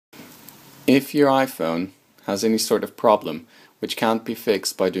If your iPhone has any sort of problem which can't be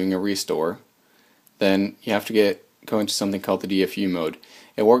fixed by doing a restore, then you have to go into something called the DFU mode.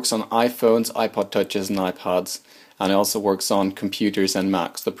 It works on iPhones, iPod touches and iPads, and it also works on computers and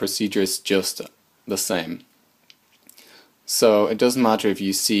Macs. The procedure is just the same. So it doesn't matter if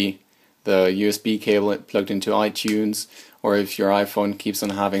you see the USB cable plugged into iTunes, or if your iPhone keeps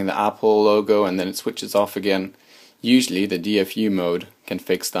on having the Apple logo and then it switches off again. Usually the DFU mode can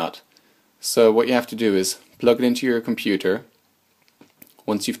fix that. So what you have to do is plug it into your computer.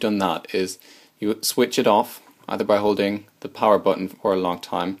 Once you've done that, is you switch it off, either by holding the power button for a long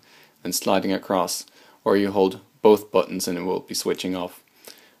time and sliding across, or you hold both buttons and it will be switching off.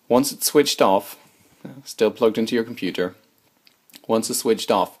 Once it's switched off, still plugged into your computer, once it's switched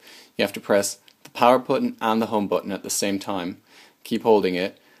off, you have to press the power button and the home button at the same time. Keep holding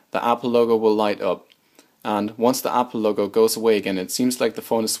it. The Apple logo will light up, and once the Apple logo goes away again, it seems like the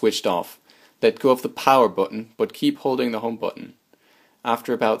phone is switched off. Let go of the power button, but keep holding the home button.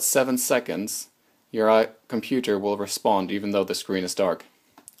 After about 7 seconds, your computer will respond even though the screen is dark.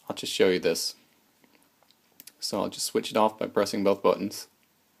 I'll just show you this. So I'll just switch it off by pressing both buttons.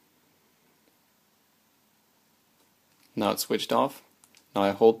 Now it's switched off. Now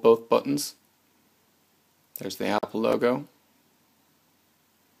I hold both buttons. There's the Apple logo.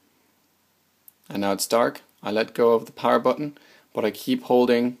 And now it's dark. I let go of the power button, but I keep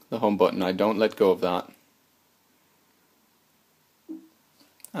holding the home button. I don't let go of that.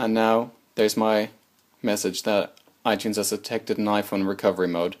 And now there's my message that iTunes has detected an iPhone recovery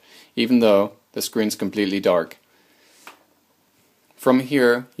mode, even though the screen's completely dark. From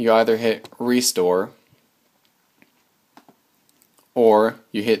here, you either hit restore, or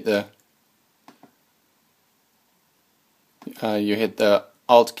you hit the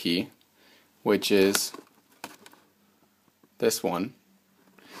Alt key, which is this one.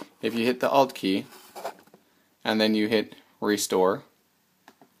 If you hit the Alt key and then you hit restore,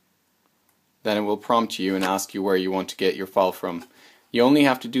 then it will prompt you and ask you where you want to get your file from. You only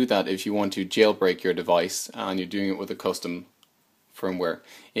have to do that if you want to jailbreak your device and you're doing it with a custom firmware.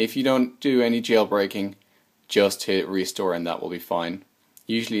 If you don't do any jailbreaking, just hit restore and that will be fine.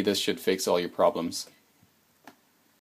 Usually this should fix all your problems.